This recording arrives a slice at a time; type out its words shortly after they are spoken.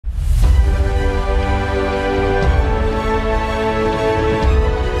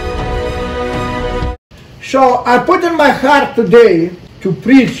So I put in my heart today to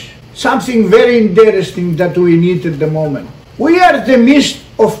preach something very interesting that we need at the moment. We are in the midst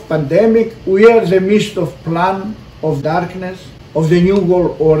of pandemic, we are in the midst of plan of darkness, of the new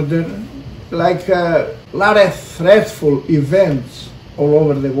world order, like a lot of threatful events all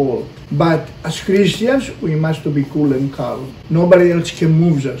over the world. But as Christians, we must be cool and calm. Nobody else can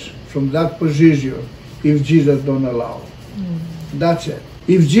move us from that position if Jesus don't allow. That's it.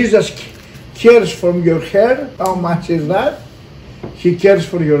 If Jesus cares for your hair, how much is that? He cares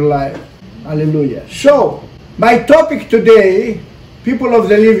for your life. Hallelujah. So, my topic today, people of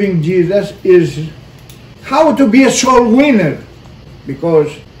the living Jesus, is how to be a soul winner.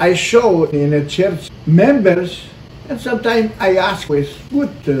 Because I show in a church members, and sometimes I ask with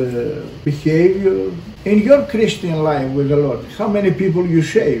good behavior in your Christian life with the Lord, how many people you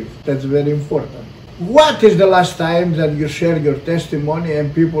save? That's very important. What is the last time that you share your testimony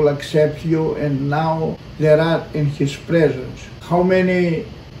and people accept you and now they are in His presence? How many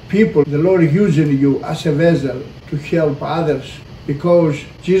people the Lord using you as a vessel to help others? Because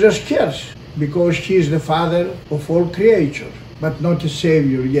Jesus cares, because He is the Father of all creatures, but not a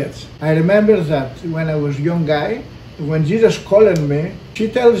Savior yet. I remember that when I was a young guy, when Jesus called me, He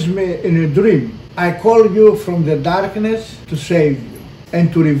tells me in a dream, I call you from the darkness to save you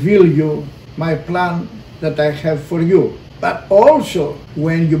and to reveal you my plan that I have for you. But also,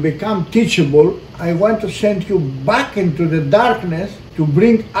 when you become teachable, I want to send you back into the darkness to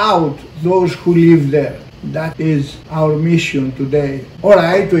bring out those who live there. That is our mission today. All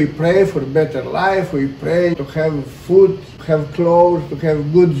right, we pray for better life, we pray to have food, to have clothes, to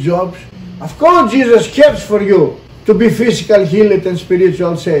have good jobs. Of course, Jesus cares for you to be physical healed and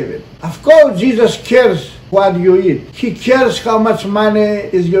spiritual saved. Of course, Jesus cares what you eat. He cares how much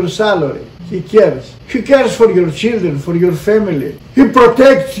money is your salary. He cares. He cares for your children, for your family. He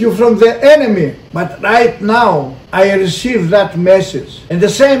protects you from the enemy. But right now, I receive that message. And the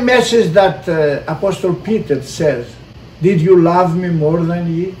same message that Apostle Peter says, did you love me more than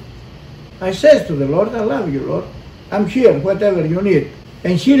ye? I says to the Lord, I love you, Lord. I'm here, whatever you need.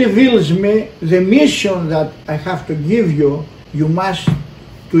 And He reveals me the mission that I have to give you. You must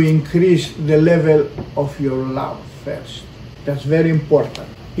to increase the level of your love first. That's very important.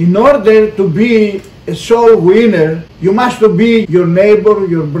 In order to be a soul winner, you must be your neighbor,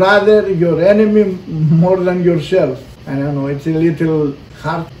 your brother, your enemy more than yourself. I don't know, it's a little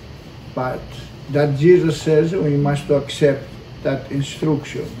hard, but that Jesus says we must accept that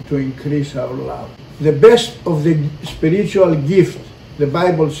instruction to increase our love. The best of the spiritual gift, the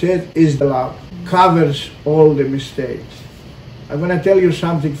Bible says, is the love. Covers all the mistakes. I'm going to tell you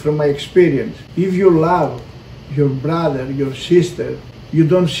something from my experience. If you love your brother, your sister, you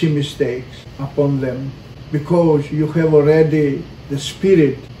don't see mistakes upon them because you have already the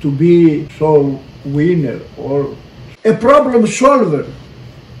spirit to be soul winner or a problem solver.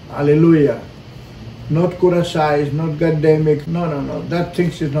 Hallelujah. Not criticize, not godemic. No. That thing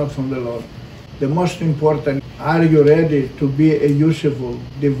is not from the Lord. The most important, are you ready to be a useful,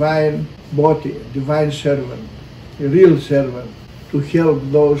 divine body, divine servant, a real servant, to help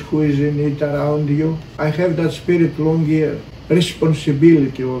those who is in need around you? I have that spirit long year.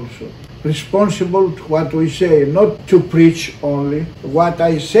 Responsibility also. Responsible to what we say, not to preach only. What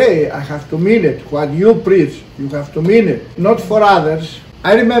I say, I have to mean it. What you preach, you have to mean it. Not for others.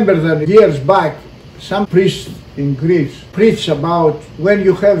 I remember that years back, some priests in Greece preach about when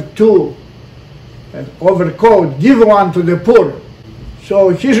you have two overcoats, give one to the poor. So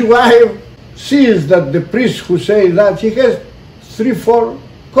his wife sees that the priest who says that, he has 3-4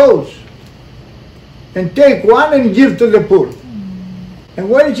 coats. And take one and give to the poor. And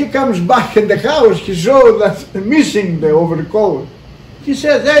when he comes back in the house, he saw that missing the overcoat. He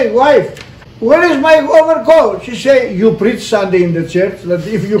says, hey wife, where is my overcoat? She said, you preach Sunday in the church that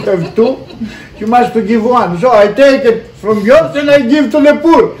if you have two, you must give one. So I take it from yours and I give to the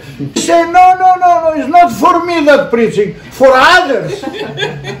poor. He said, no, it's not for me that preaching, for others.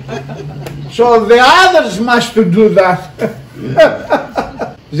 So the others must do that.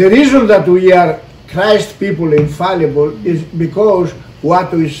 The reason that we are Christ people infallible is because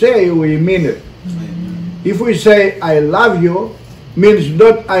what we say, we mean it. If we say, I love you, means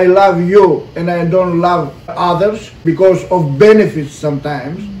not I love you and I don't love others because of benefits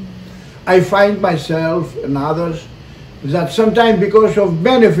sometimes. I find myself and others that sometimes because of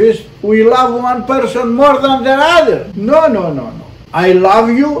benefits, we love one person more than the other. No. I love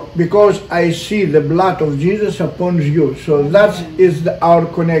you because I see the blood of Jesus upon you. So that is our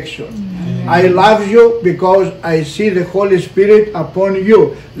connection. I love you because I see the Holy Spirit upon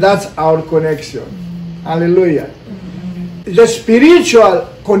you. That's our connection. Hallelujah. the spiritual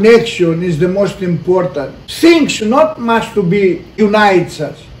connection is the most important. Things not must to be unites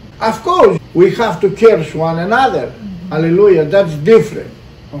us. Of course, we have to curse one another. Hallelujah, that's different.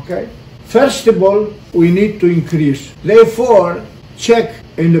 Okay? First of all, we need to increase. Therefore, check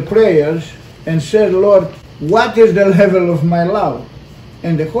in the prayers and say, Lord, what is the level of my love?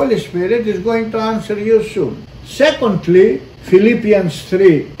 And the Holy Spirit is going to answer you soon. Secondly, Philippians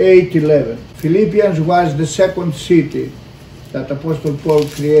 3, 8, 11. Philippians was the second city that Apostle Paul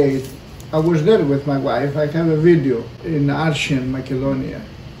created. I was there with my wife. I have a video in Arsian, Macedonia.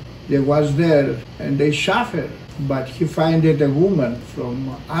 They was there and they suffered. But he finded a woman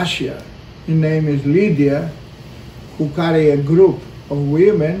from Asia. Her name is Lydia, who carry a group of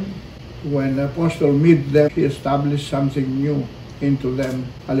women. When the apostle meet them, he established something new into them.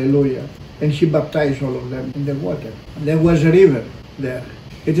 Hallelujah. And he baptized all of them in the water. There was a river there.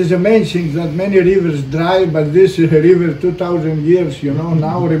 It is amazing that many rivers dry, but this river 2,000 years,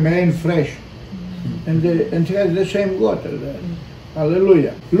 now remain fresh. And has the same water there.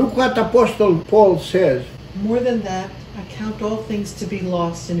 Hallelujah. Look what Apostle Paul says. More than that, I count all things to be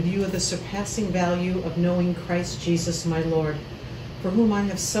lost in view of the surpassing value of knowing Christ Jesus my Lord, for whom I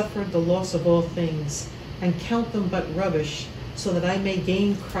have suffered the loss of all things, and count them but rubbish, so that I may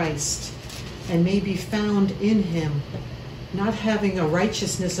gain Christ, and may be found in him, not having a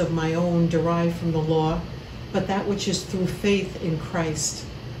righteousness of my own derived from the law, but that which is through faith in Christ,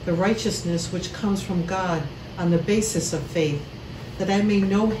 the righteousness which comes from God on the basis of faith, that I may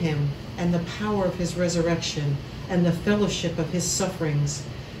know him and the power of his resurrection and the fellowship of his sufferings,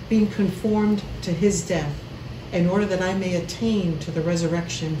 being conformed to his death, in order that I may attain to the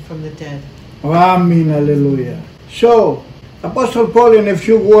resurrection from the dead. Amen, hallelujah. So, Apostle Paul in a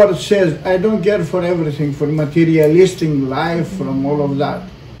few words says, I don't care for everything, for materialistic life, from all of that.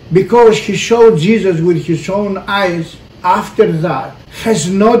 Because he showed Jesus with his own eyes, after that,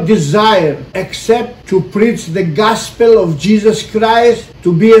 has no desire except to preach the gospel of Jesus Christ,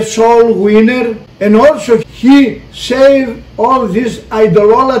 to be a soul winner, and also he saved all this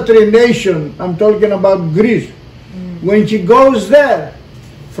idolatry nation. I'm talking about Greece. When he goes there,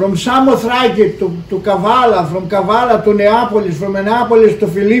 from Samothraki to Kavala, from Kavala to Neapolis, from Neapolis to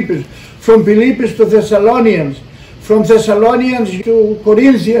Philippi, from Philippi to Thessalonians, from Thessalonians to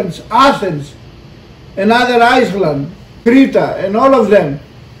Corinthians, Athens, another Iceland, Crete, and all of them.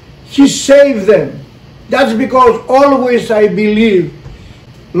 He saved them. That's because always I believe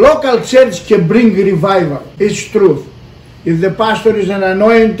local church can bring revival. It's truth. If the pastor is an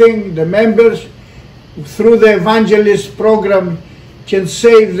anointing, the members through the evangelist program can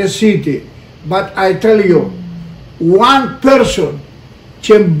save the city. But I tell you, one person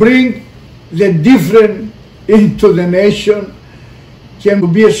can bring the different into the nation,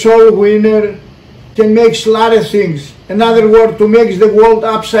 can be a soul winner, can make a lot of things. In other words, to make the world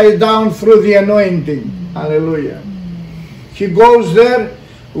upside down through the anointing. Hallelujah. He goes there,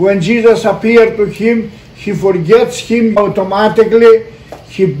 when Jesus appeared to him, he forgets him automatically.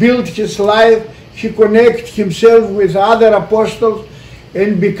 He built his life, he connects himself with other apostles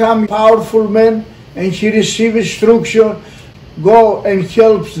and become powerful men, and he receives instruction, go and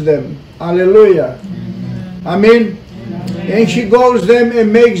helps them. Hallelujah. Amen. And he goes them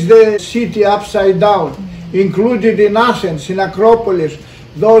and makes the city upside down, included in Athens, in Acropolis,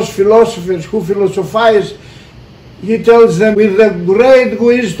 those philosophers who philosophize. He tells them with the great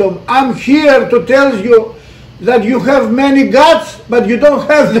wisdom, I'm here to tell you that you have many gods, but you don't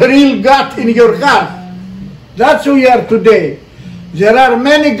have the real God in your heart. That's who we are today. There are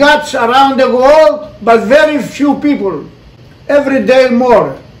many gods around the world, but very few people, every day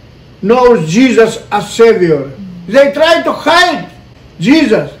more, knows Jesus as Savior. They try to hide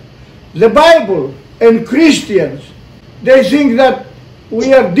Jesus, the Bible, and Christians. They think that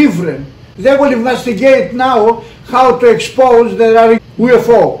we are different. They will investigate now how to expose that are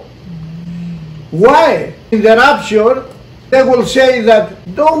UFO. Why? In the rapture, they will say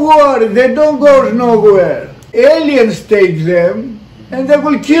that, don't worry, they don't go nowhere. Aliens take them and they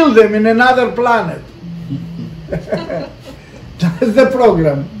will kill them in another planet. That's the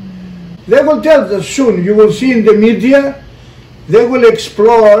program. They will tell us soon, you will see in the media, they will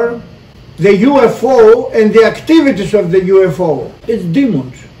explore the UFO and the activities of the UFO. It's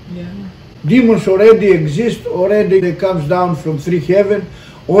demons. Yeah. Demons already exist, already they comes down from three heaven,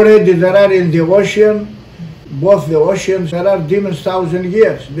 already there are in the ocean, both the oceans, there are demons 1,000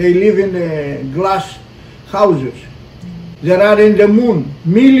 years. They live in glass houses. There are in the moon,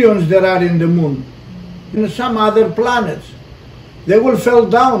 millions there are in the moon. In some other planets. They will fall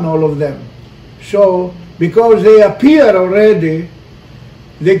down, all of them. So, because they appear already,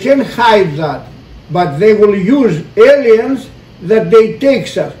 they can hide that. but they will use aliens that they take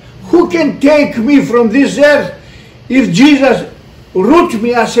us. Who can take me from this earth if Jesus root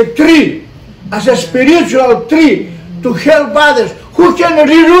me as a tree, as a spiritual tree to help others? Who can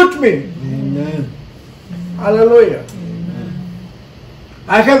reroot me? Amen. Hallelujah.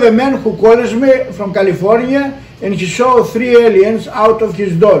 I have a man who calls me from California, and he saw 3 aliens out of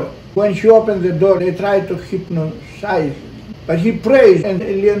his door. When he opened the door, they tried to hypnotize him. But he prays and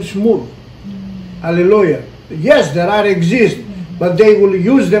aliens move. Hallelujah. Yes, there are exist, but they will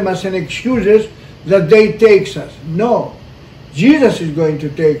use them as an excuses that they take us. No, Jesus is going to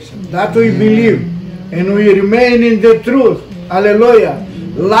take us. That we believe, and we remain in the truth. Hallelujah.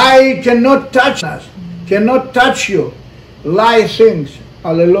 Lie cannot touch us, cannot touch you. Lie things.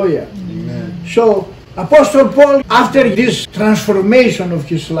 Hallelujah. Amen. So Apostle Paul, after this transformation of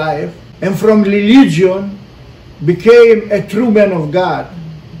his life, and from religion became a true man of God,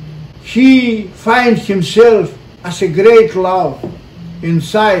 he finds himself as a great love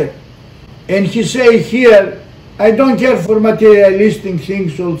inside. And he say here, I don't care for materialistic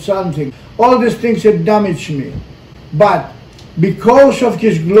things or something. All these things have damaged me. But because of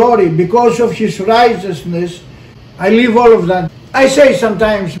his glory, because of his righteousness, I leave all of that. I say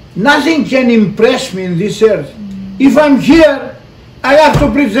sometimes, nothing can impress me in this earth. If I'm here, I have to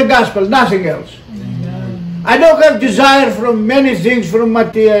preach the gospel, nothing else. Amen. I don't have desire from many things, from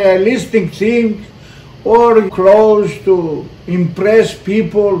materialistic things, or clothes to impress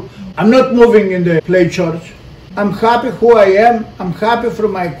people. I'm not moving in the play church. I'm happy who I am. I'm happy for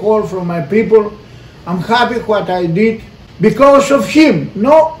my call, from my people. I'm happy what I did because of him.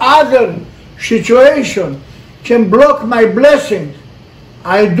 No other situation can block my blessings.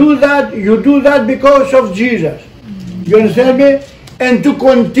 I do that, you do that because of Jesus. You understand me? And to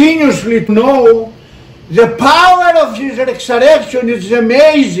continuously know the power of his resurrection is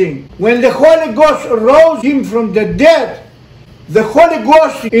amazing. When the Holy Ghost rose him from the dead, the Holy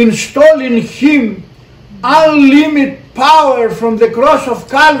Ghost installed in him unlimited power from the cross of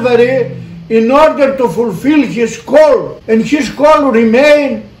Calvary in order to fulfill his call. And his call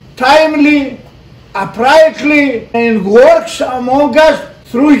remained timely, uprightly, and works among us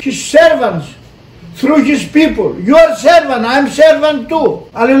through his servants, through his people. You are servant, I'm servant too.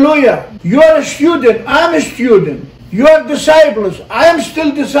 Hallelujah. You are a student, I'm a student. You are disciples, I am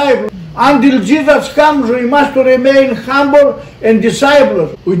still disciple. Until Jesus comes, we must remain humble and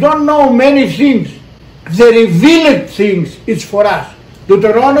disciples. We don't know many things. The revealed things is for us.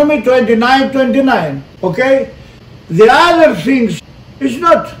 Deuteronomy 29:29. Okay? The other things is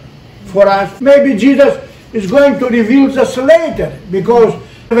not for us. Maybe Jesus is going to reveal us later, because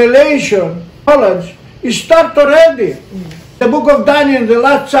revelation, knowledge, is start already. The book of Daniel, the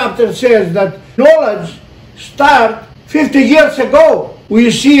last chapter, says that knowledge start 50 years ago. We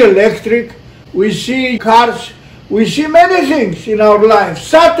see electric, we see cars, we see many things in our life.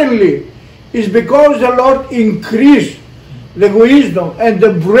 Certainly, it's because the Lord increased the wisdom and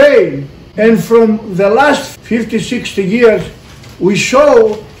the brain. And from the last 50, 60 years, we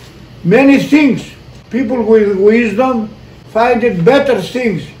saw many things. People with wisdom find it better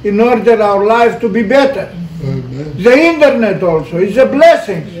things in order our life to be better. Amen. The internet also is a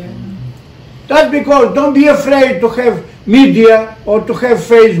blessing. Yeah. That's because don't be afraid to have media or to have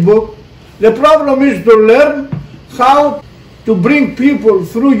Facebook. The problem is to learn how to bring people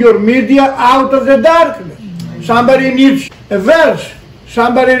through your media out of the darkness. Somebody needs a verse.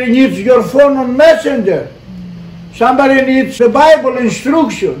 Somebody needs your phone on Messenger. Somebody needs the Bible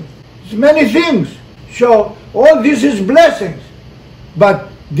instruction. It's many things. So all this is blessings. But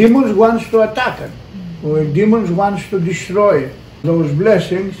demons wants to attack it. Or demons wants to destroy those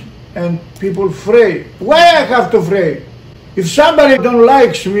blessings, and people afraid. Why I have to afraid? If somebody don't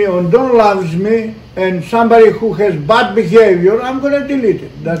likes me or don't loves me, and somebody who has bad behavior, I'm going to delete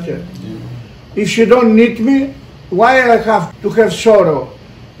it. That's it. If she don't need me, why I have to have sorrow?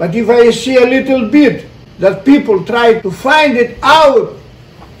 But if I see a little bit that people try to find it out,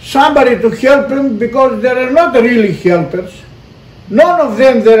 somebody to help them, because there are not really helpers. None of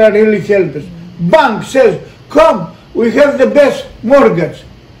them there are really helpers. Bank says, come, we have the best mortgage.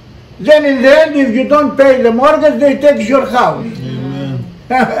 Then in the end, if you don't pay the mortgage, they take your house.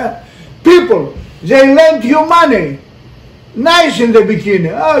 Amen. People, they lend you money. Nice in the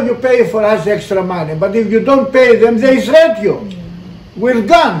beginning. Oh, you pay for us extra money. But if you don't pay them, they threat you with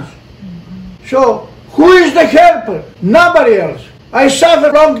guns. So, who is the helper? Nobody else. I suffered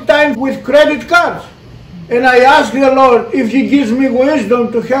a long time with credit cards. And I ask the Lord if He gives me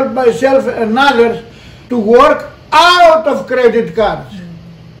wisdom to help myself and others to work out of credit cards.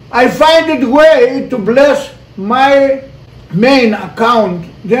 I find it way to bless my main account,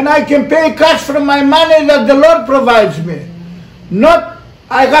 then I can pay cash from my money that the Lord provides me. Not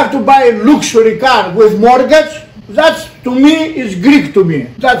I have to buy a luxury car with mortgage. That's to me is Greek to me.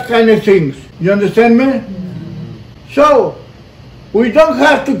 That kind of things. You understand me? So we don't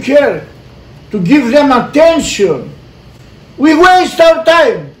have to care to give them attention. We waste our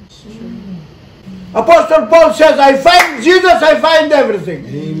time. Apostle Paul says, I find Jesus, I find everything.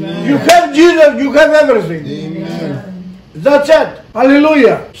 Amen. You have Jesus, you have everything. Amen. That's it.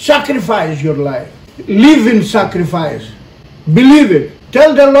 Hallelujah. Sacrifice your life. Live in sacrifice. Believe it.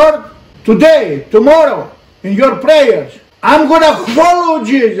 Tell the Lord today, tomorrow, in your prayers, I'm going to follow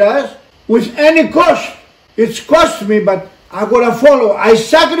Jesus with any cost. It's cost me, but I'm going to follow. I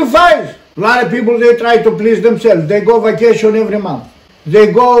sacrifice. A lot of people, they try to please themselves. They go vacation every month.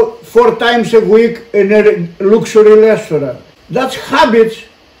 They go 4 times a week in a luxury restaurant. That's habits,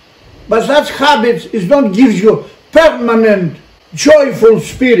 but that habits is not give you permanent, joyful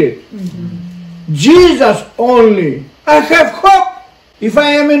spirit. Jesus only. I have hope. If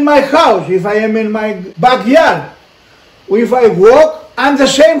I am in my house, if I am in my backyard, if I walk, I'm the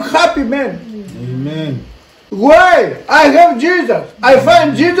same happy man. Amen. Why? I have Jesus. I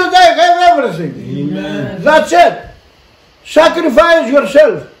find Jesus, I have everything. Amen. That's it. Sacrifice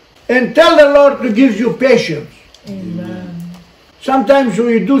yourself and tell the Lord to give you patience. Amen. Sometimes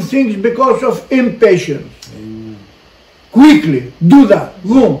we do things because of impatience. Amen. Quickly, do that.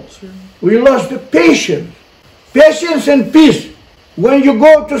 Boom. We lost the patience. Patience and peace. When you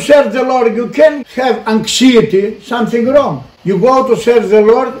go to serve the Lord, you can't have anxiety, something wrong. You go to serve the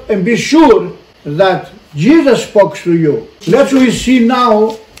Lord and be sure that Jesus spoke to you. Let's we see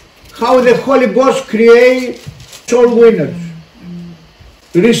now how the Holy Ghost creates soul winners.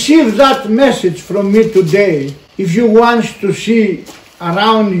 Receive that message from me today. If you want to see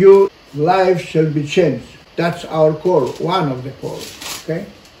around you, life shall be changed. That's our call, one of the calls. Okay?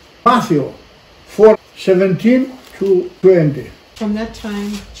 Matthew 4:17 to 20. From that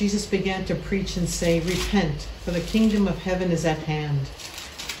time, Jesus began to preach and say, Repent, for the kingdom of heaven is at hand.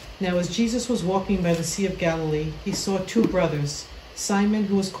 Now as Jesus was walking by the Sea of Galilee, he saw 2 brothers, Simon,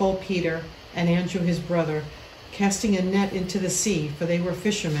 who was called Peter, and Andrew his brother, casting a net into the sea, for they were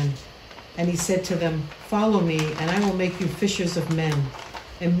fishermen. And he said to them, Follow me, and I will make you fishers of men.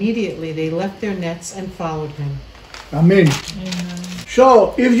 Immediately they left their nets and followed him. Amen.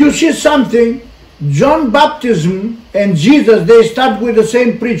 So, if you see something, John baptism and Jesus, they start with the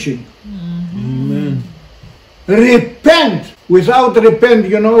same preaching. Amen. Repent. Without repent,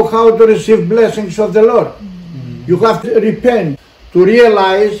 you know how to receive blessings of the Lord. You have to repent to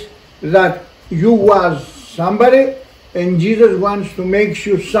realize that you was somebody and Jesus wants to make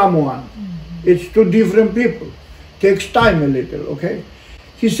you someone. It's 2 different people. Takes time a little, okay?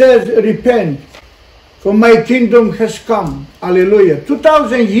 He says, repent, for my kingdom has come. Hallelujah.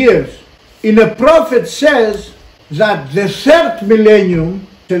 2,000 years. In a prophet says that the 3rd millennium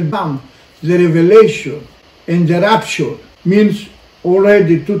shall come, the revelation and the rapture. Means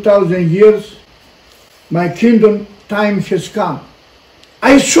already 2,000 years, my kingdom time has come.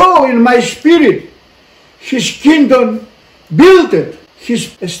 I saw in my spirit his kingdom built it.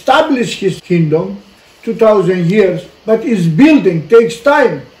 He's established his kingdom 2,000 years, but his building takes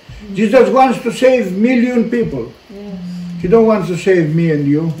time. Jesus wants to save million people. He don't want to save me and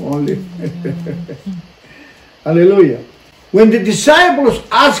you only. Hallelujah. When the disciples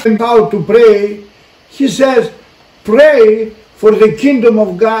asked him how to pray, he says, pray for the kingdom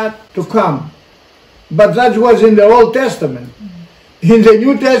of God to come. But that was in the Old Testament. In the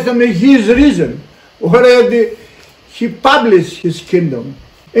New Testament, he is risen. Already, he published his kingdom.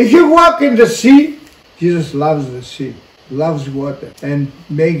 And he walked in the sea. Jesus loves the sea, loves water, and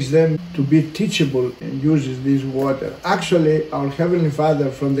makes them to be teachable and uses this water. Actually, our Heavenly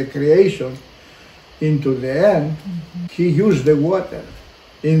Father, from the creation into the end, he used the water.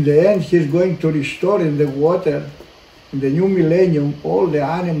 In the end, he's going to restore in the water, in the new millennium, all the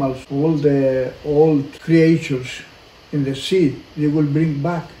animals, all the old creatures in the sea, they will bring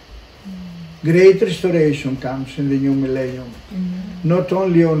back. Great restoration comes in the new millennium. Not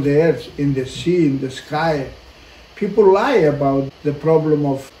only on the earth, in the sea, in the sky. People lie about the problem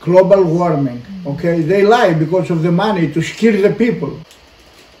of global warming, okay? They lie because of the money to scare the people.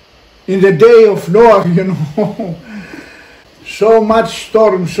 In the day of Noah, you know, so much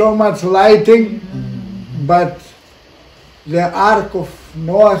storm, so much lighting, but the ark of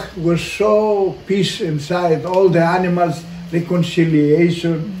Noah was so peace inside, all the animals,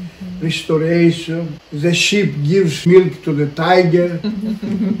 reconciliation, restoration. The sheep gives milk to the tiger.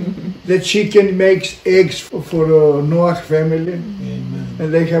 The chicken makes eggs for Noah family. Amen.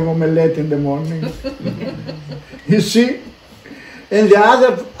 And they have omelette in the morning. You see, and the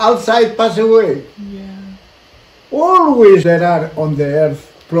other outside pass away. Always there are on the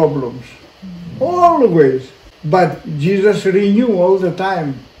earth problems. Always. But Jesus renew all the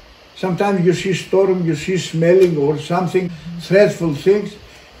time. Sometimes you see storm, you see smelling or something, dreadful things,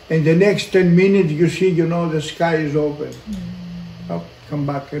 and the next 10 minutes you see, the sky is open. Oh, come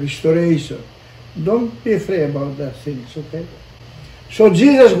back, restoration. Don't be afraid about that things, okay? So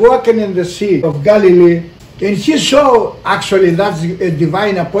Jesus walking in the Sea of Galilee, and he saw, actually that's a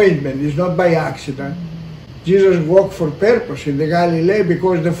divine appointment, it's not by accident. Jesus walked for purpose in the Galilee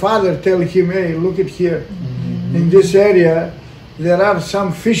because the Father tell him, hey, look at here. In this area, there are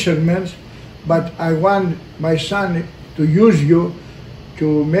some fishermen, but I want my son to use you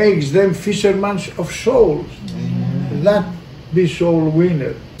to make them fishermen of souls. That be soul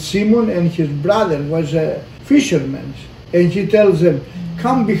winner. Simon and his brother was a fisherman, and he tells them,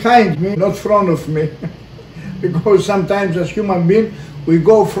 come behind me, not front of me. Because sometimes as human beings, we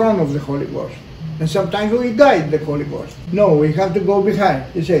go front of the Holy Ghost. And sometimes we guide the Holy Ghost. No, we have to go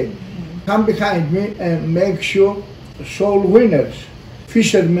behind. He said, come behind me and make you soul winners,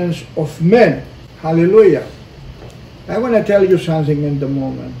 fishermen of men. Hallelujah. I want to tell you something in the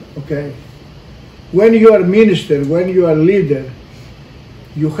moment, okay? When you are minister, when you are leader,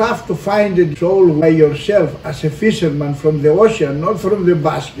 you have to find the soul by yourself as a fisherman from the ocean, not from the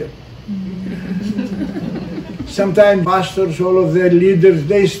basket. Sometimes pastors, all of their leaders,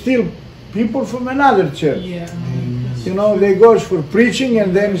 they steal people from another church. They go for preaching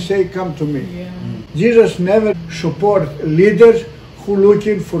and then say, come to me. Jesus never support leaders who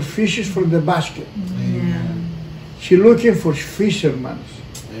looking for fishes from the basket. He looking for fishermen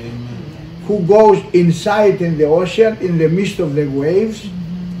who goes inside in the ocean, in the midst of the waves,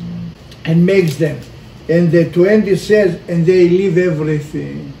 and makes them. And the 20 says, and they leave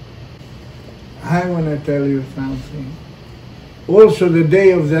everything. I want to tell you something. Also the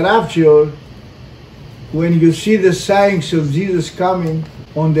day of the rapture, when you see the signs of Jesus coming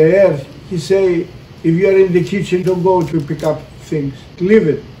on the earth, he say, if you are in the kitchen, don't go to pick up things. Leave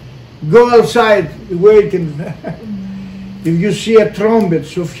it. Go outside, wait. If you see a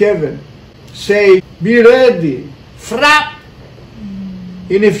trumpet of heaven, say, be ready. Frap!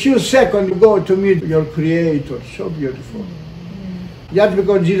 In a few seconds, you go to meet your Creator. So beautiful. Just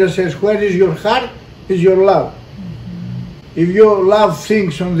because Jesus says, where is your heart, is your love. If you love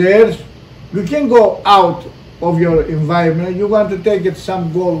things on the earth, you can go out of your environment. You want to take it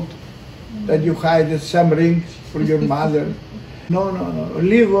some gold that you hide, some rings for your mother. No.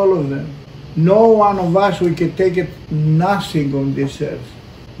 Leave all of them. No one of us, we can take it nothing on this earth.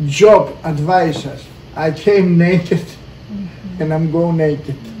 Job advised us, I came naked and I'm going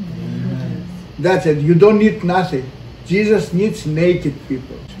naked. That's it. You don't need nothing. Jesus needs naked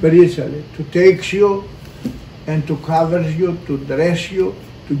people spiritually to take you and to cover you, to dress you,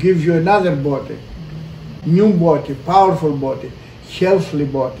 to give you another body, new body, powerful body, healthy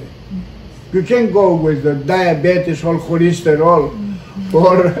body. You can't go with the diabetes or cholesterol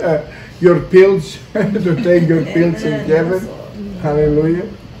or your pills, to take your pills in heaven. Hallelujah.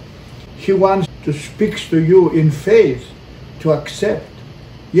 He wants to speak to you in faith, to accept.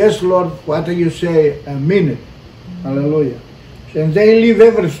 Yes, Lord, what do you say? I mean it. Hallelujah. And they leave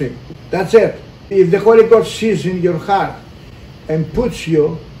everything. That's it. If the Holy Ghost sees in your heart and puts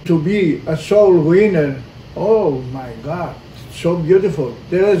you to be a soul winner, oh my God, it's so beautiful.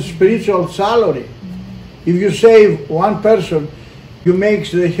 There is spiritual salary. If you save one person, you make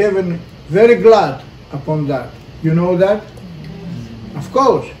the heaven very glad upon that. You know that? Of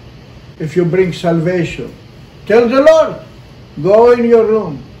course. If you bring salvation, tell the Lord, go in your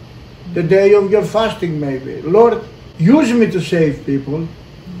room, the day of your fasting maybe. Lord, use me to save people.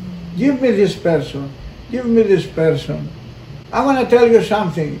 Give me this person. Give me this person. I want to tell you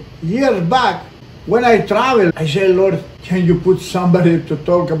something. Years back, when I travel, I say, Lord, can you put somebody to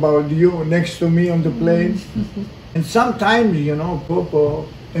talk about you next to me on the plane? And sometimes, Popo,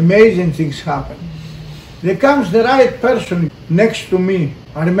 amazing things happen. There comes the right person next to me.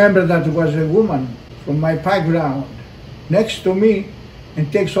 I remember that it was a woman from my background next to me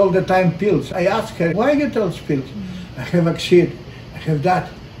and takes all the time pills. I asked her, why you take pills? I have anxiety, I have that,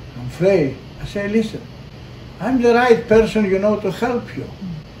 I'm afraid. I say, listen, I'm the right person, to help you.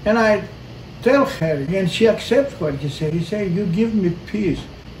 And I tell her, and she accepts what he said. He said, you give me peace.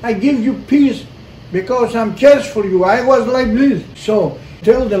 I give you peace because I'm cares for you. I was like this. So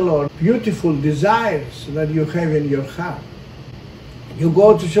tell the Lord, beautiful desires that you have in your heart. You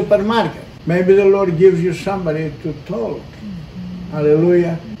go to supermarket. Maybe the Lord gives you somebody to talk.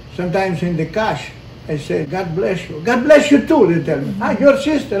 Hallelujah. Sometimes in the cash, I say, God bless you. God bless you too, they tell me. Your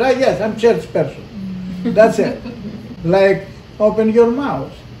sister? Yes, I'm church person. That's it. Like, open your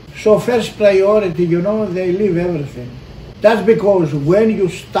mouth. So first priority, they leave everything. That's because when you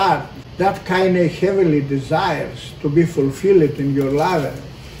start that kind of heavenly desires to be fulfilled in your life,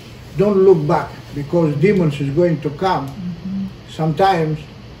 don't look back, because demons is going to come sometimes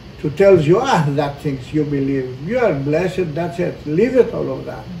to tell you, that things you believe. You are blessed, that's it. Leave it, all of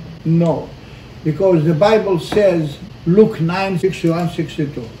that. No, because the Bible says, Luke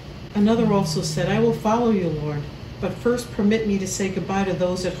 9:61-62. Another also said, I will follow you, Lord, but first permit me to say goodbye to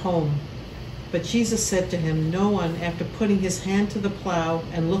those at home. But Jesus said to him, no one, after putting his hand to the plow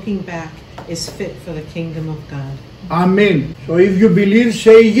and looking back, is fit for the kingdom of God. Amen. So if you believe,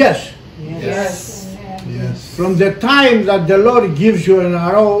 say yes. Yes. Yes. From the time that the Lord gives you an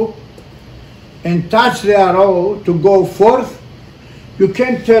arrow and touch the arrow to go forth, you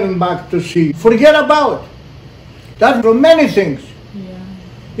can't turn back to see. Forget about it. That's from many things.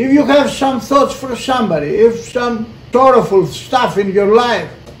 If you have some thoughts for somebody, if some sorrowful stuff in your life,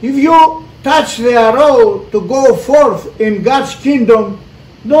 if you touch the arrow to go forth in God's kingdom,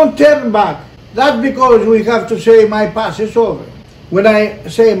 don't turn back. That's because we have to say, my past is over. When I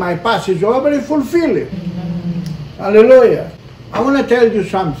say my past is over, I fulfill it. Hallelujah. I want to tell you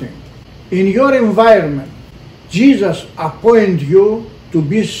something. In your environment, Jesus appointed you to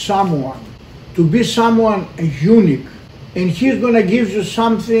be someone unique. And He's going to give you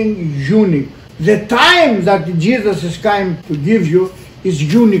something unique. The time that Jesus is coming to give you is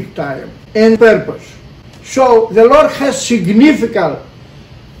unique time and purpose. So the Lord has significant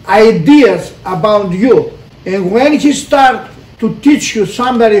ideas about you. And when He starts to teach you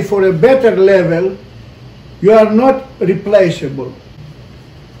somebody for a better level, you are not replaceable.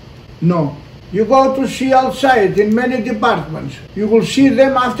 No. You go to see outside in many departments. You will see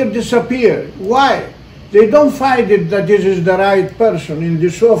them after disappear. Why? They don't find it that this is the right person in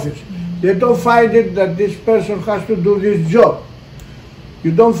this office. They don't find it that this person has to do this job.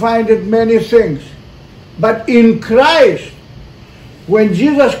 You don't find it many things. But in Christ, when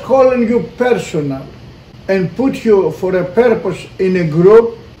Jesus calling you personal and put you for a purpose in a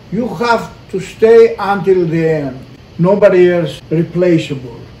group, you have to stay until the end. Nobody else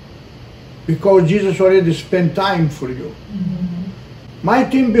replaceable. Because Jesus already spent time for you. My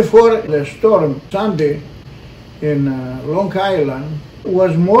team before the storm Sunday in Long Island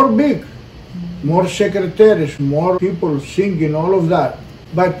was more big, more secretaries, more people singing, all of that.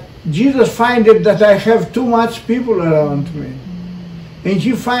 But Jesus find it that I have too much people around me. And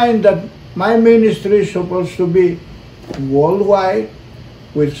He find that my ministry is supposed to be worldwide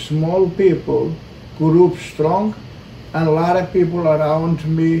with small people, group strong, and a lot of people around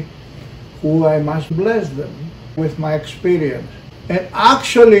me who I must bless them with my experience. And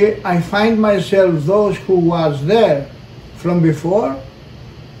actually, I find myself, those who was there from before,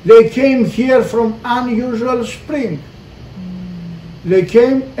 they came here from unusual spring. They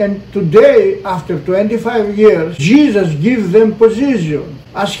came, and today, after 25 years, Jesus gives them position.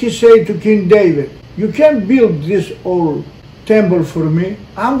 As He said to King David, you can't build this old temple for me.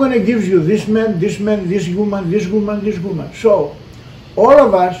 I'm going to give you this man, this woman, this woman, this woman. So, all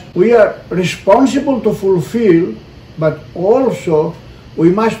of us, we are responsible to fulfill, but also we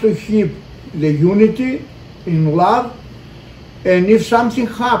must keep the unity in love, and if something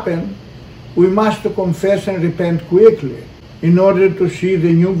happens, we must confess and repent quickly in order to see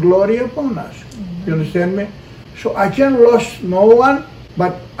the new glory upon us. You understand me? So I can lose no one,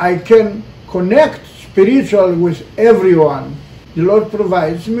 but I can connect spiritually with everyone. The Lord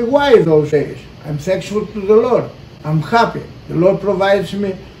provides me. Why those days? I'm thankful to the Lord. I'm happy. The Lord provides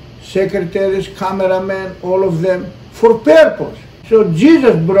me secretaries, cameramen, all of them for purpose. So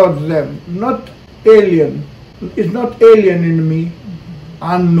Jesus brought them, not alien. It's not alien in me,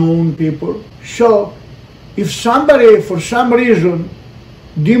 unknown people. So if somebody, for some reason,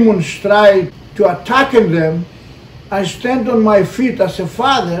 demons try to attack them, I stand on my feet as a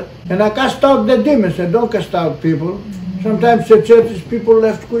father and I cast out the demons. I don't cast out people. Sometimes the churches people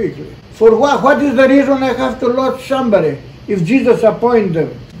left quickly. For what? What is the reason I have to lose somebody if Jesus appointed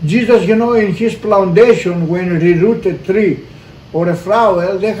them? Jesus, in His foundation, when He root a tree or a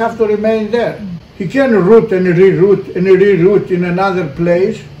flower, they have to remain there. He can root and reroot and reroot in another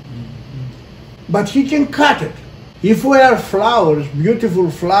place, but He can cut it. If we are flowers,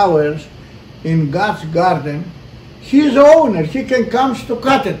 beautiful flowers in God's garden, He's the owner. He can come to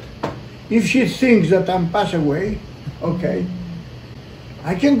cut it. If she thinks that I'm passed away, okay,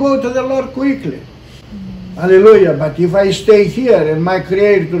 I can go to the Lord quickly. Hallelujah. But if I stay here and my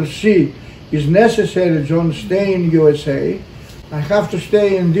Creator see is necessary, John, stay in USA, I have to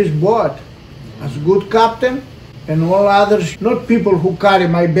stay in this boat as good captain, and all others, not people who carry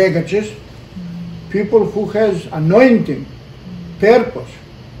my baggages, people who has anointing purpose.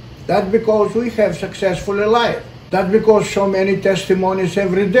 That's because we have successful life. That's because so many testimonies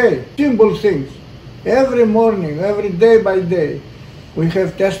every day. Simple things. Every morning, every day by day, we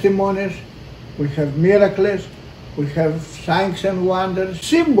have testimonies, we have miracles, we have signs and wonders.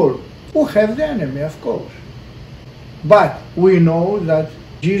 Simple. We have the enemy, of course. But we know that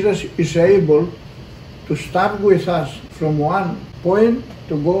Jesus is able to start with us from one point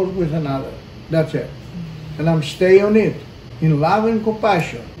to go with another. That's it. And I'm staying on it in love and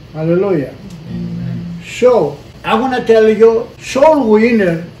compassion. Hallelujah. Amen. So, I want to tell you, soul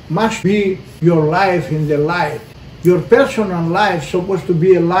winner must be your life in the light. Your personal life is supposed to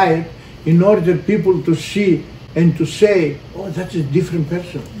be a light in order people to see and to say, oh, that's a different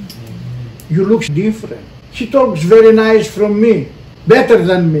person. You look different. He talks very nice from me, better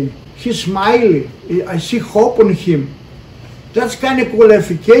than me. He's smiling. I see hope on him. That's kind of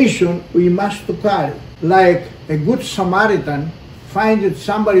qualification we must to carry. Like a good Samaritan find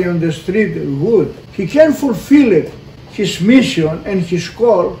somebody on the street good. He can fulfill it, his mission and his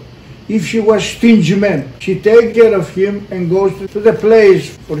call, if she was stingy man. She take care of him and goes to the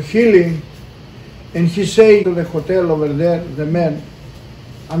place for healing, and he say to the hotel over there, the man,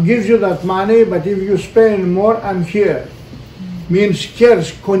 I'll give you that money, but if you spend more, I'm here. Means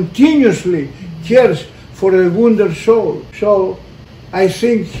cares, continuously cares for a wounded soul. So I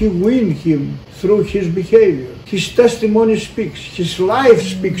think he win him through his behavior. His testimony speaks, his life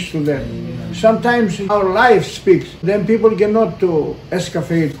speaks to them. Sometimes our life speaks, then people cannot to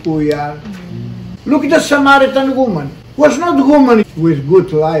escapade who we are. Look at the Samaritan woman. Was not woman with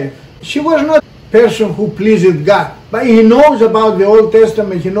good life. She was not person who pleased God. But he knows about the Old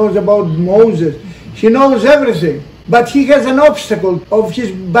Testament, he knows about Moses, he knows everything. But he has an obstacle of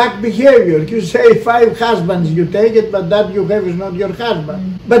his bad behavior. You say 5 husbands, you take it, but that you have is not your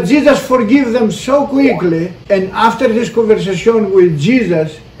husband. But Jesus forgives them so quickly, and after this conversation with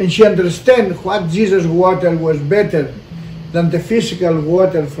Jesus, and she understands what Jesus' water was better than the physical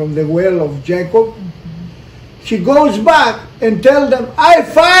water from the well of Jacob, she goes back and tells them, I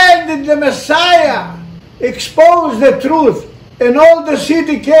find the Messiah, expose the truth, and all the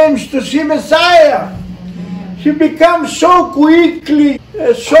city came to see Messiah. He becomes so quickly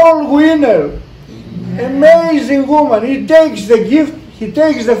a soul winner. Amazing woman. He takes the gift, he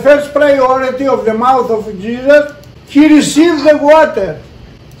takes the first priority of the mouth of Jesus, he receives the water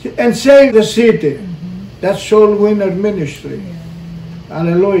and saves the city. That's soul winner ministry.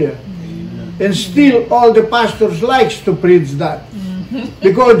 Hallelujah. And still all the pastors likes to preach that.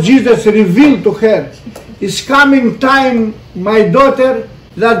 Because Jesus revealed to her, it's coming time, my daughter,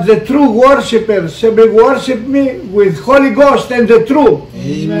 that the true worshippers shall worship me with Holy Ghost and the truth.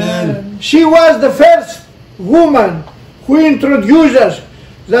 Amen. She was the first woman who introduced us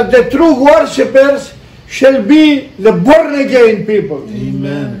that the true worshippers shall be the born again people.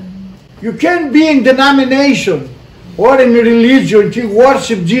 Amen. You can't be in denomination or in religion to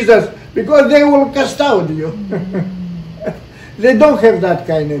worship Jesus because they will cast out you. They don't have that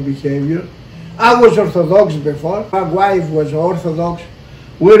kind of behavior. I was Orthodox before. My wife was Orthodox.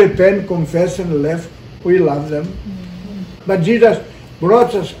 We repent, confess, and left. We love them. But Jesus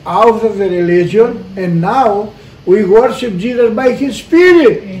brought us out of the religion, and now we worship Jesus by His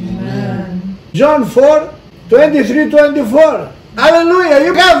Spirit. Amen. John 4, 23, 24. Hallelujah.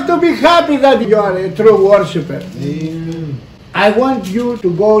 You have to be happy that you are a true worshiper. Amen. I want you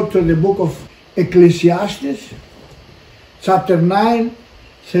to go to the book of Ecclesiastes, chapter 9,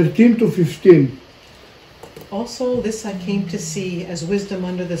 13 to 15. Also this I came to see as wisdom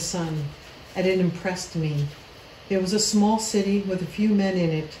under the sun, and it impressed me. There was a small city with a few men in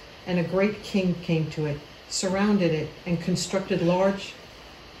it, and a great king came to it, surrounded it, and constructed large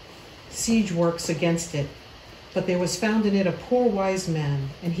siege works against it. But there was found in it a poor wise man,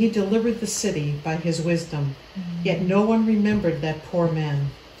 and he delivered the city by his wisdom. Yet no one remembered that poor man.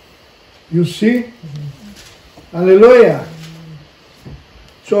 You see? Hallelujah.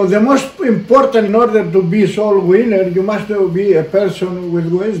 So the most important, in order to be soul winner, you must be a person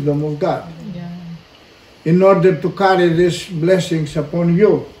with wisdom of God. In order to carry these blessings upon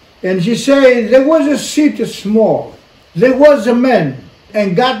you. And he said, there was a city small. There was a man.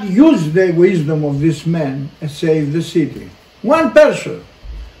 And God used the wisdom of this man and saved the city. One person.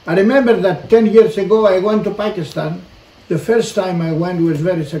 I remember that 10 years ago I went to Pakistan. The first time I went was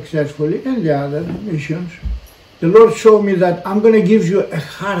very successfully, and the other missions. The Lord showed me that I'm going to give you a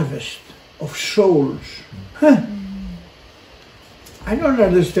harvest of souls. Huh. I don't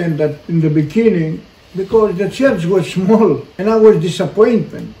understand that in the beginning, because the church was small and I was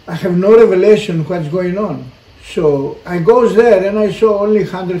disappointed. I have no revelation what's going on. So I goes there and I saw only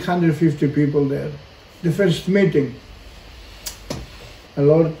 100, 150 people there. The first meeting. The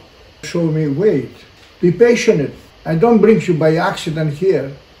Lord showed me, wait, be patient. I don't bring you by accident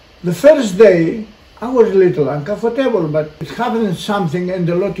here. The first day, I was a little uncomfortable, but it happened something and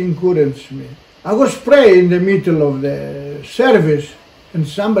the Lord encouraged me. I was praying in the middle of the service, and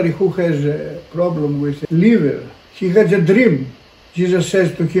somebody who has a problem with liver, he has a dream. Jesus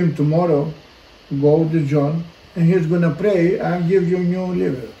says to him, tomorrow, go to John, and he's going to pray and give you new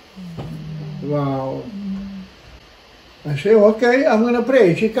liver. Wow. I say, okay, I'm going to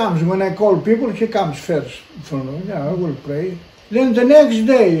pray. She comes. When I call people, she comes first. Yeah, I will pray. Then the next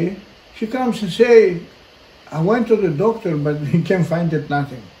day, she comes and say, I went to the doctor, but he can't find it,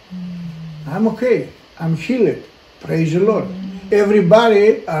 nothing. I'm okay. I'm healed. Praise the Lord.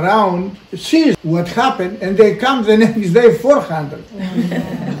 Everybody around sees what happened, and they come the next day 400.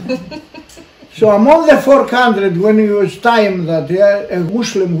 So among the 400, when it was time that a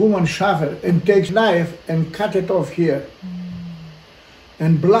Muslim woman suffered and takes knife and cut it off here,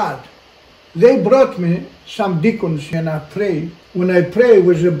 and blood, they brought me some deacons and I pray. When I pray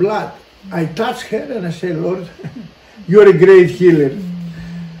with the blood, I touch her and I say, Lord, you're a great healer.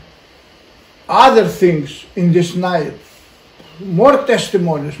 Other things in this night, more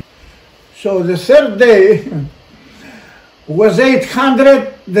testimonies. So the third day was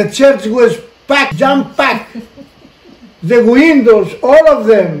 800, the church was packed, jam-packed. The windows, all of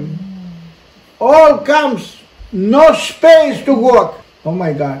them, all comes, no space to walk. Oh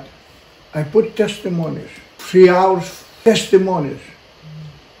my God, I put testimonies, 3 hours testimonies.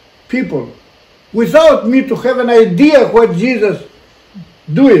 People, without me to have an idea what Jesus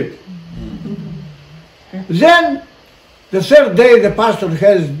do it. Then, the third day the pastor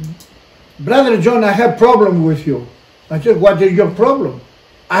has, Brother John, I have problem with you. I said, what is your problem?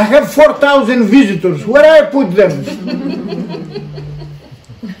 I have 4,000 visitors, where I put them?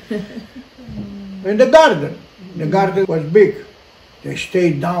 In the garden. The garden was big. They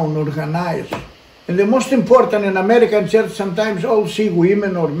stayed down, organized. And the most important in American church, sometimes all see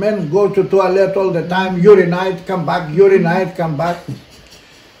women or men go to toilet all the time, urinate, come back, urinate, come back.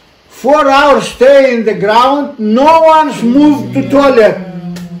 4 hours stay in the ground, no one's moved to toilet.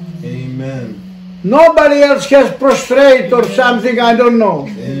 Amen. Nobody else has prostrate or something, I don't know.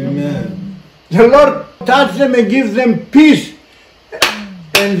 Amen. The Lord touch them and give them peace.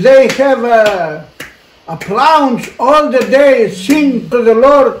 And they have a applause all the day, sing to the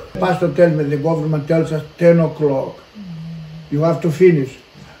Lord. Pastor tells me, the government tells us 10 o'clock. You have to finish.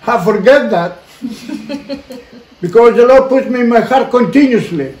 I forget that. Because the Lord puts me in my heart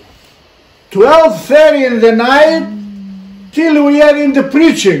continuously. 12:30 in the night, till we are in the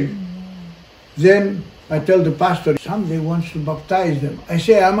preaching. Then I tell the pastor, somebody wants to baptize them. I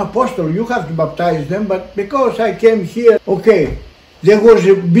say, I'm apostle, you have to baptize them, but because I came here, okay. There was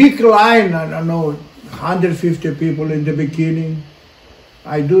a big line, I don't know, 150 people in the beginning.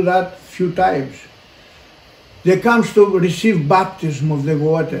 I do that few times. They comes to receive baptism of the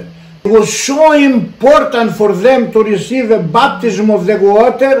water. It was so important for them to receive a baptism of the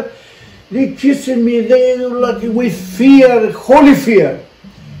water. They kissing me, they like with fear, holy fear.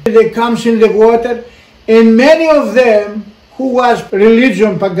 They comes in the water, and many of them who was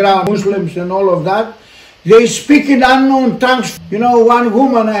religion background, Muslims and all of that, they speak in unknown tongues. You know, one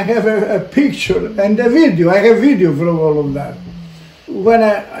woman, I have a picture and a video. I have video from all of that. When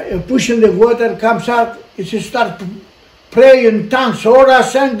I push in the water, comes out, she starts praying in tongues. Ora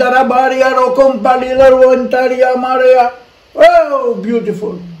santa Maria, Maria. Oh,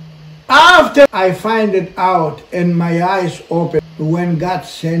 beautiful. After I find it out and my eyes open, when God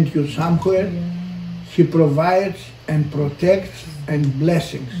sent you somewhere, He provides and protects and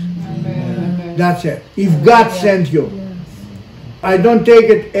blessings. Amen. That's it. If God sent you, I don't take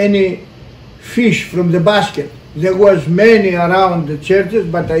it any fish from the basket. There was many around the churches,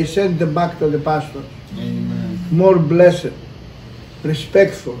 but I sent them back to the pastor. Amen. More blessed,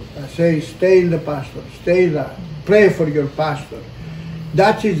 respectful. I say, stay in the pastor, stay there. Pray for your pastor.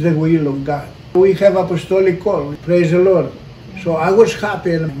 That is the will of God. We have apostolic call. Praise the Lord. So I was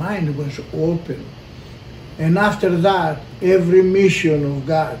happy and my mind was open. And after that, every mission of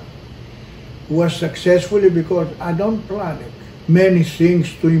God was successfully because I don't plan it. Many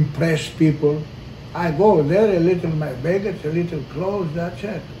things to impress people. I go there, a little my baggage, a little clothes, that's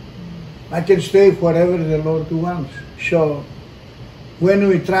it. I can stay wherever the Lord wants. So when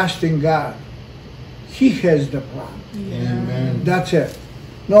we trust in God, He has the plan. Amen. That's it.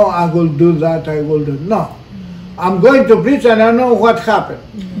 No, I will do that, I will do. No. I'm going to preach and I know what happened.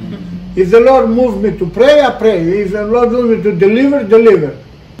 If the Lord moved me to pray, I pray. If the Lord moved me to deliver, deliver.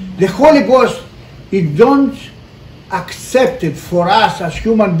 The Holy Ghost, He don't accept it for us as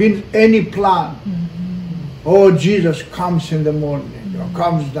human beings, any plan. Oh, Jesus comes in the morning.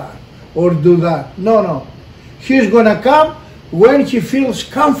 comes that or do that. No, no. He's going to come when he feels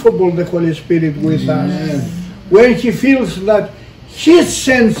comfortable, the Holy Spirit, with us. When he feels that he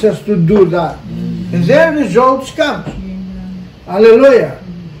sends us to do that. And then results come. Hallelujah.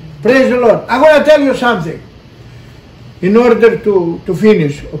 Praise the Lord. I'm going to tell you something in order to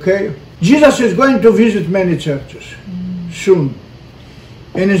finish, okay? Jesus is going to visit many churches soon.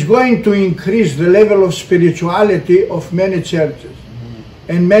 And is going to increase the level of spirituality of many churches.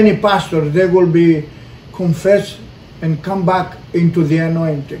 And many pastors, they will be confessed and come back into the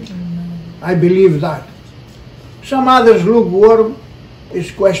anointing. I believe that. Some others lukewarm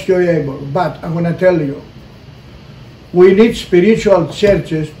is questionable, but I'm going to tell you, we need spiritual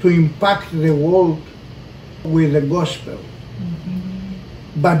churches to impact the world with the gospel.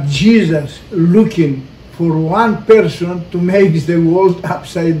 But Jesus looking for one person to make the world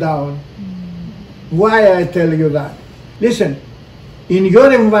upside down. Why I tell you that? Listen, in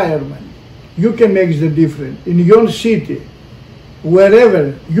your environment, you can make the difference. In your city,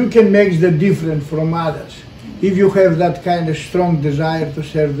 wherever, you can make the difference from others if you have that kind of strong desire to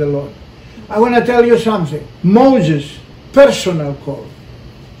serve the Lord. I want to tell you something. Moses' personal call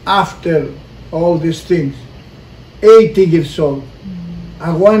after all these things, 80 years old.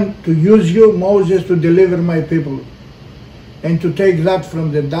 I want to use you, Moses, to deliver my people and to take that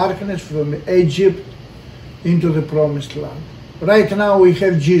from the darkness, from Egypt, into the promised land. Right now we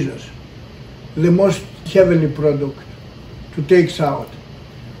have Jesus, the most heavenly product to take us out.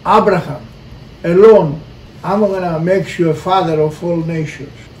 Abraham, alone, I'm going to make you a father of all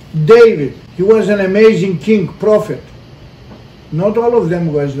nations. David, he was an amazing king, prophet. Not all of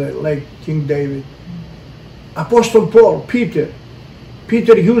them was like King David. Apostle Paul, Peter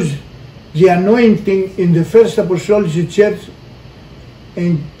used the anointing in the first apostolic church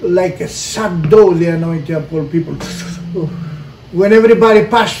and like a sad dough the anointing upon people. When everybody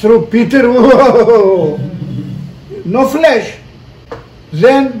passed through Peter, whoa, no flesh.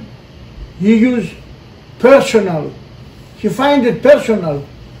 Then he used personal. He find it personal,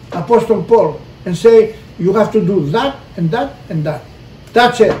 Apostle Paul, and say, you have to do that and that and that.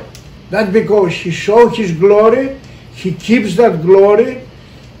 That's it. That's because he showed his glory. He keeps that glory,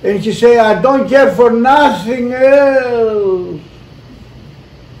 and he say, I don't care for nothing else.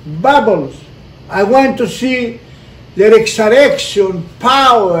 Bubbles. I want to see the resurrection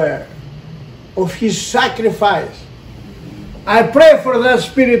power of his sacrifice. I pray for that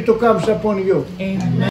spirit to come upon you. Amen.